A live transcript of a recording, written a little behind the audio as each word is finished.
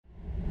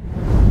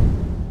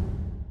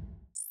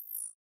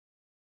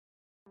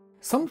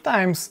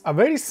Sometimes a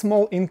very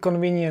small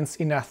inconvenience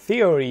in a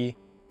theory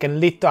can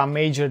lead to a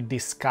major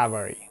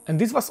discovery. And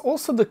this was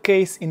also the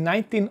case in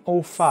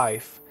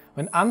 1905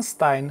 when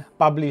Einstein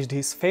published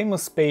his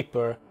famous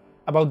paper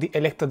about the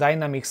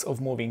electrodynamics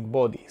of moving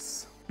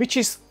bodies, which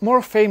is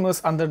more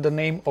famous under the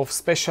name of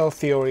special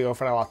theory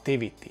of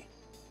relativity.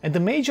 And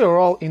the major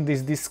role in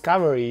this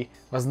discovery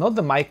was not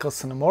the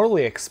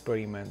Michelson-Morley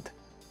experiment,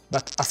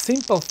 but a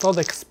simple thought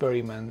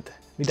experiment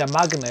with a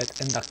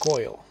magnet and a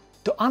coil.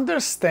 To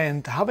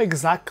understand how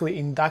exactly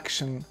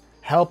induction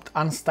helped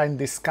Einstein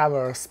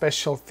discover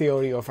special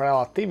theory of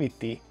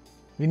relativity,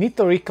 we need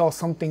to recall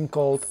something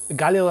called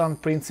Galilean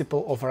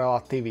principle of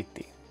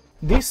relativity.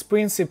 This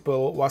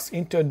principle was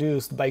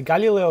introduced by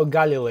Galileo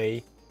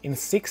Galilei in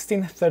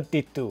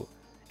 1632,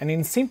 and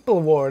in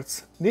simple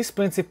words, this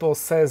principle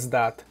says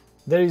that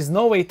there is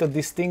no way to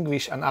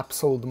distinguish an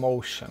absolute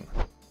motion.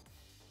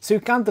 So you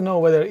can't know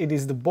whether it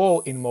is the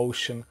ball in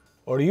motion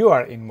or you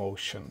are in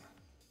motion.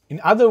 In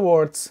other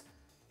words,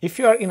 if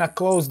you are in a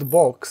closed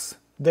box,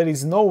 there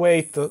is no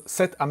way to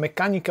set a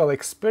mechanical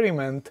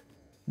experiment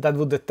that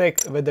would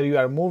detect whether you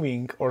are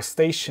moving or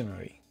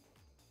stationary.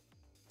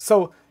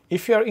 So,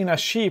 if you are in a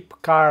ship,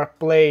 car,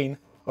 plane,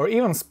 or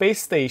even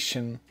space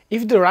station,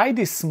 if the ride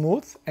is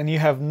smooth and you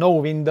have no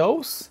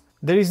windows,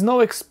 there is no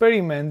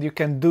experiment you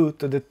can do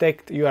to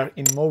detect you are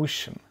in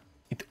motion.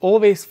 It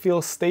always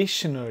feels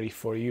stationary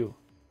for you.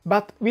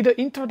 But with the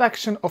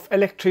introduction of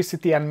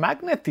electricity and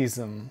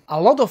magnetism, a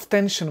lot of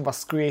tension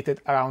was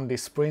created around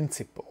this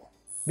principle.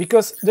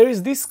 Because there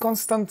is this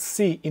constant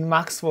c in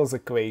Maxwell's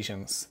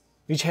equations,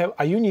 which have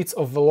a units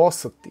of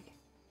velocity.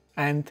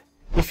 And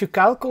if you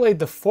calculate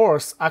the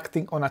force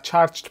acting on a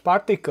charged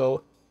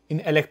particle in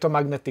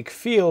electromagnetic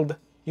field,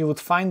 you would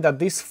find that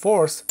this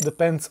force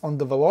depends on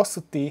the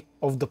velocity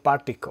of the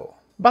particle.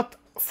 But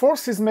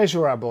force is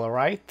measurable,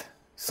 right?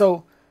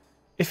 So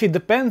if it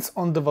depends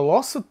on the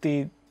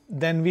velocity,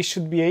 then we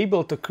should be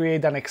able to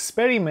create an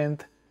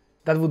experiment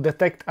that would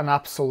detect an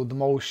absolute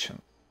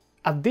motion.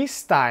 At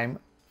this time,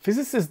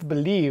 physicists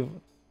believe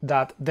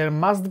that there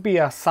must be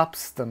a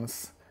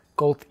substance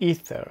called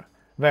ether,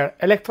 where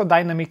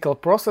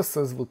electrodynamical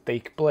processes would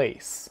take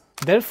place.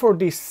 Therefore,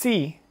 this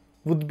c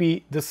would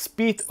be the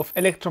speed of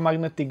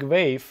electromagnetic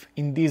wave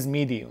in this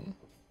medium.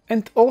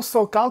 And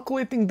also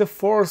calculating the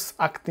force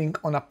acting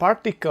on a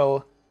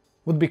particle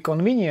would be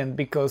convenient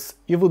because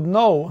you would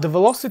know the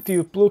velocity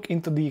you plug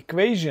into the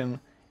equation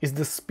is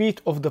the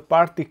speed of the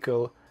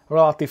particle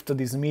relative to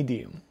this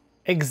medium.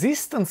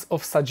 Existence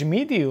of such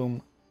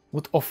medium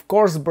would of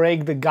course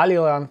break the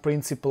Galilean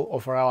principle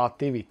of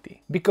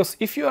relativity, because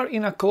if you are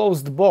in a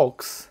closed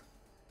box,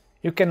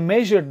 you can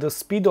measure the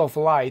speed of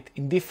light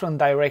in different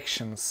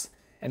directions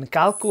and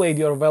calculate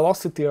your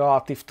velocity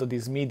relative to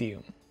this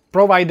medium,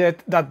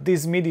 provided that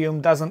this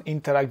medium doesn't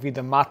interact with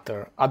the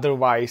matter,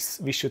 otherwise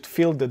we should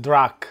feel the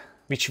drag,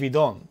 which we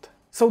don't.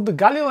 So the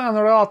Galilean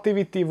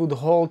relativity would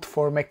hold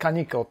for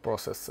mechanical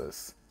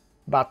processes,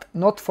 but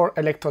not for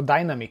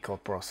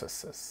electrodynamical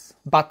processes.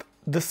 But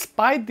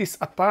despite this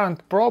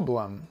apparent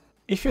problem,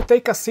 if you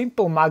take a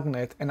simple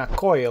magnet and a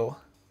coil,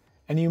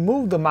 and you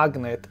move the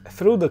magnet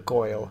through the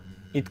coil,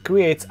 it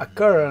creates a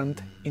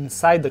current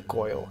inside the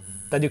coil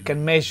that you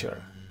can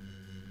measure.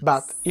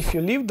 But if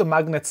you leave the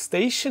magnet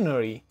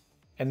stationary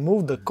and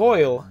move the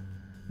coil,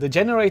 the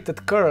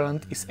generated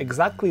current is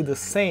exactly the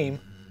same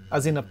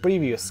as in a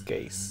previous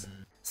case.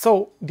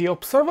 So the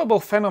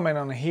observable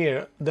phenomenon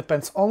here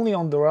depends only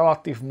on the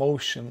relative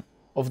motion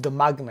of the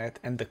magnet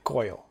and the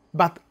coil.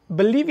 But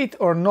believe it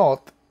or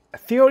not, a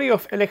theory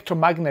of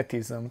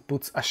electromagnetism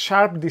puts a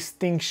sharp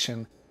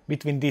distinction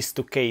between these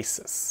two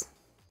cases.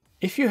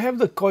 If you have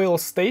the coil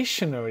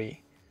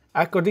stationary,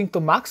 according to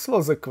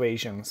Maxwell's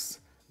equations,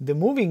 the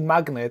moving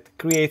magnet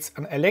creates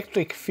an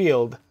electric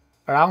field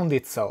around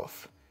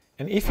itself,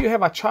 and if you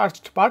have a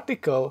charged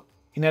particle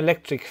in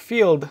electric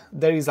field,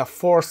 there is a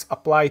force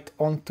applied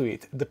onto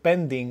it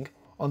depending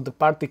on the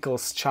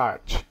particle's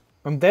charge.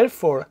 And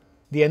therefore,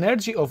 the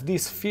energy of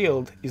this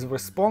field is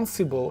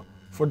responsible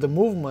for the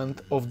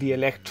movement of the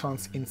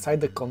electrons inside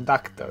the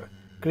conductor,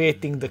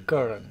 creating the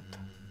current.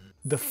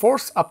 The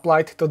force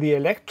applied to the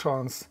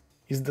electrons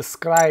is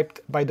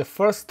described by the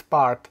first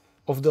part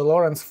of the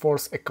Lorentz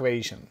force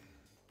equation.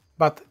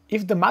 But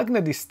if the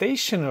magnet is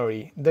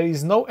stationary, there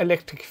is no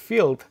electric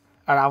field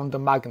around the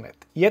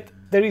magnet, yet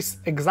there is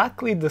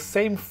exactly the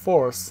same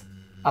force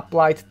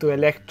applied to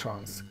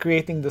electrons,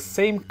 creating the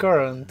same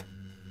current,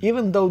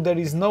 even though there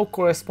is no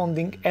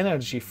corresponding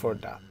energy for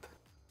that.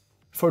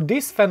 For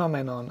this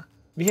phenomenon,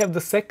 we have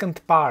the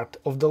second part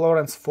of the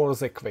Lorentz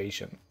force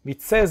equation, which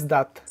says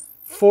that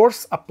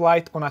force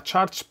applied on a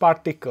charged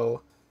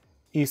particle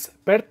is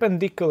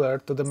perpendicular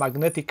to the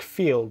magnetic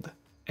field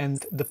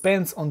and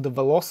depends on the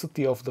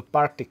velocity of the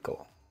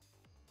particle.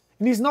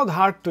 It is not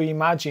hard to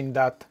imagine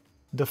that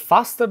the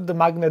faster the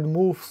magnet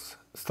moves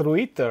through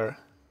ether,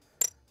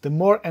 the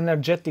more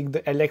energetic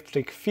the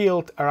electric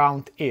field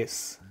around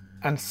is,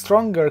 and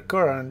stronger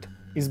current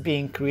is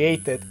being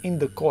created in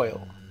the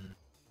coil.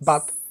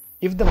 But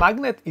if the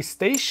magnet is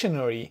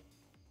stationary,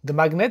 The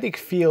magnetic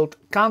field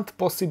can't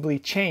possibly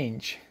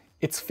change,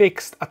 it's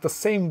fixed at the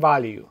same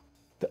value.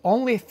 The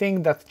only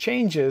thing that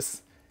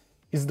changes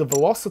is the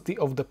velocity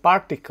of the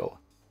particle,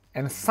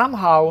 and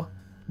somehow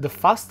the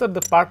faster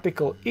the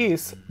particle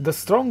is, the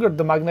stronger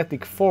the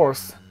magnetic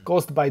force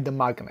caused by the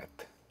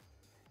magnet.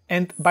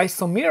 And by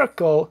some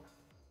miracle,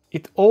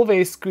 it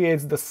always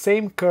creates the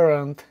same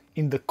current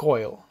in the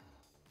coil.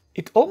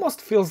 It almost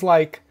feels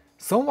like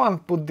someone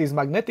put this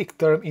magnetic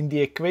term in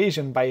the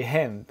equation by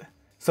hand,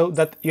 so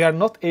that you are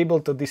not able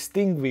to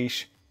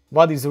distinguish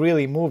what is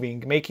really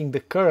moving, making the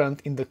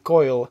current in the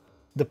coil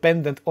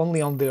dependent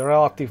only on the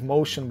relative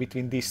motion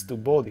between these two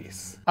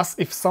bodies. As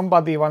if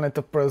somebody wanted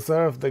to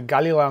preserve the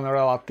Galilean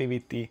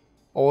relativity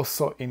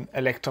also in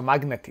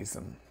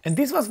electromagnetism. And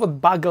this was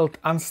what boggled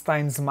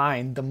Einstein's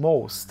mind the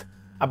most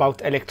about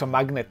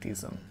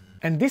electromagnetism.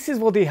 And this is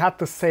what he had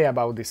to say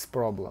about this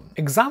problem.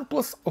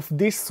 Examples of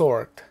this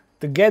sort,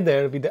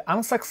 together with the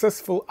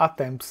unsuccessful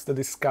attempts to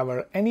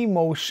discover any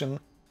motion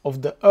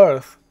of the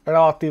Earth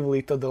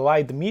relatively to the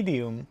light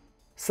medium,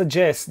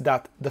 suggest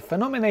that the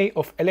phenomena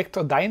of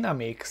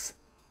electrodynamics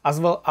as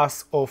well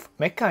as of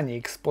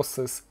mechanics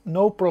possess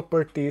no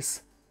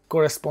properties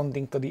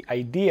corresponding to the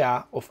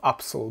idea of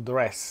absolute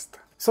rest.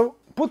 So,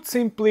 put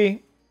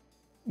simply,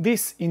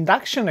 this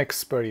induction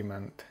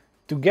experiment,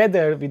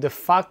 together with the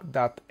fact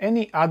that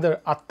any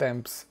other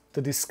attempts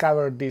to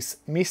discover this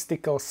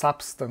mystical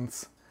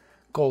substance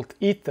called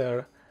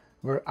ether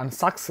were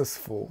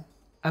unsuccessful,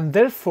 and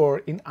therefore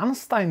in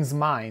Einstein's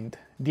mind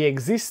the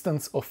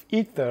existence of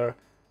ether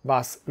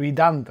was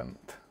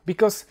redundant,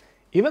 because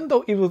even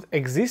though it would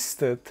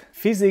existed,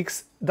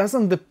 physics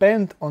doesn't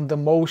depend on the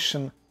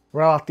motion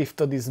relative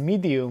to this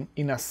medium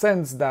in a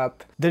sense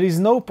that there is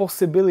no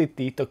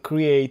possibility to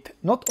create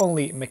not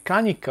only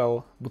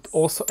mechanical but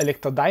also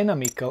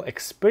electrodynamical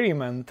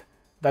experiment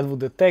that would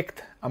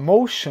detect a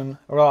motion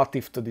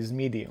relative to this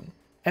medium.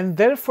 And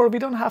therefore we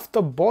don't have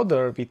to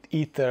bother with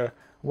ether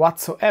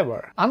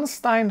whatsoever.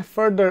 Einstein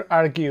further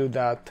argued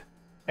that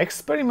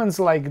experiments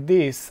like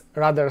this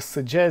rather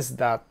suggest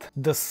that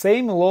the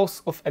same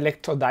laws of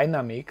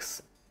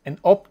electrodynamics and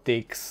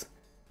optics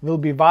will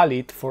be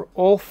valid for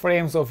all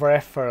frames of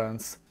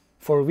reference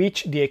for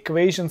which the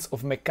equations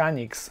of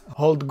mechanics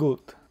hold good.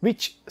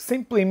 Which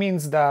simply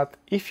means that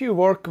if you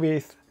work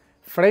with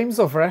frames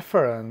of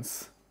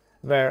reference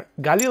where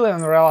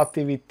Galilean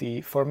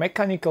relativity for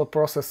mechanical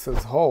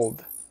processes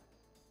hold,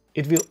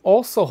 it will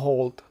also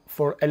hold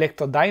for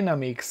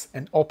electrodynamics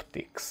and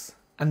optics.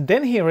 And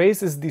then he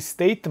raises this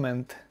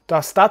statement to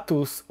a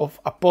status of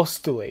a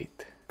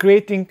postulate,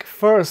 creating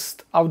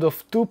first out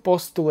of two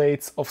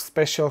postulates of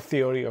special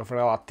theory of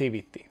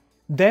relativity.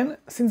 Then,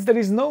 since there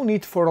is no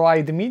need for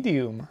light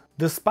medium,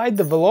 despite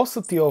the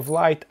velocity of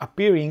light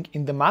appearing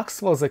in the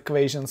Maxwell's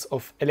equations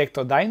of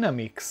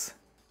electrodynamics,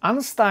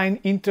 Einstein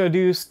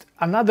introduced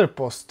another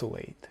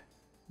postulate,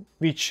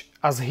 which,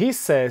 as he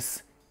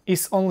says,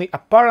 is only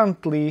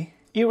apparently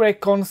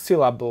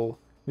irreconcilable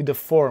with the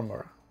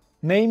former,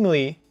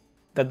 namely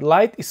that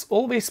light is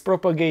always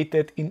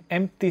propagated in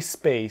empty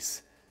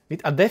space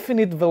with a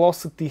definite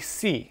velocity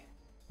c,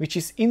 which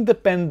is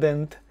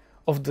independent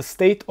of the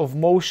state of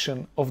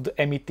motion of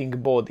the emitting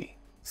body.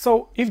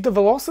 So, if the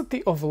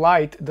velocity of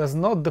light does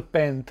not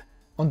depend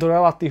on the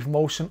relative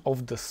motion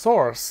of the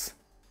source,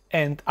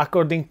 and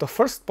according to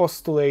first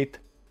postulate,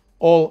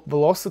 all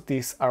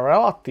velocities are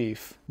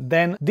relative,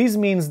 then this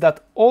means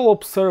that all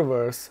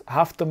observers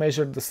have to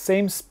measure the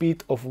same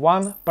speed of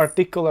one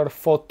particular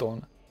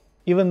photon,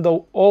 even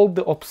though all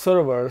the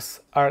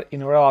observers are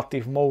in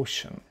relative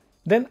motion.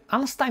 Then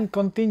Einstein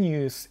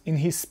continues in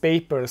his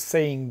paper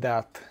saying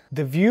that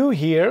the view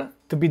here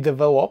to be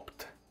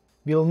developed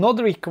will not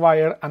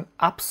require an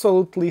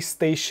absolutely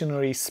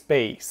stationary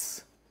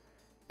space,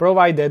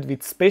 provided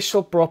with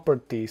spatial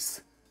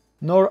properties,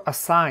 nor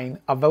assign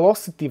a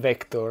velocity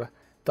vector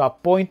to a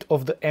point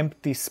of the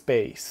empty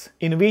space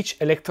in which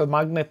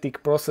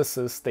electromagnetic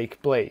processes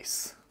take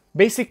place.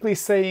 Basically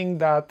saying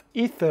that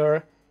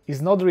ether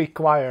is not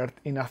required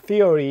in a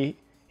theory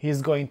he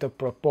is going to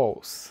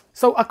propose.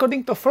 So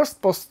according to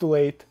first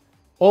postulate,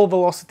 all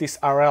velocities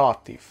are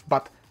relative,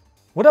 but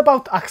what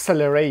about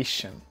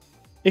acceleration?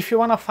 If you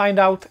wanna find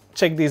out,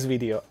 check this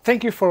video.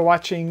 Thank you for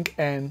watching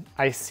and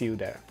I see you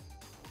there.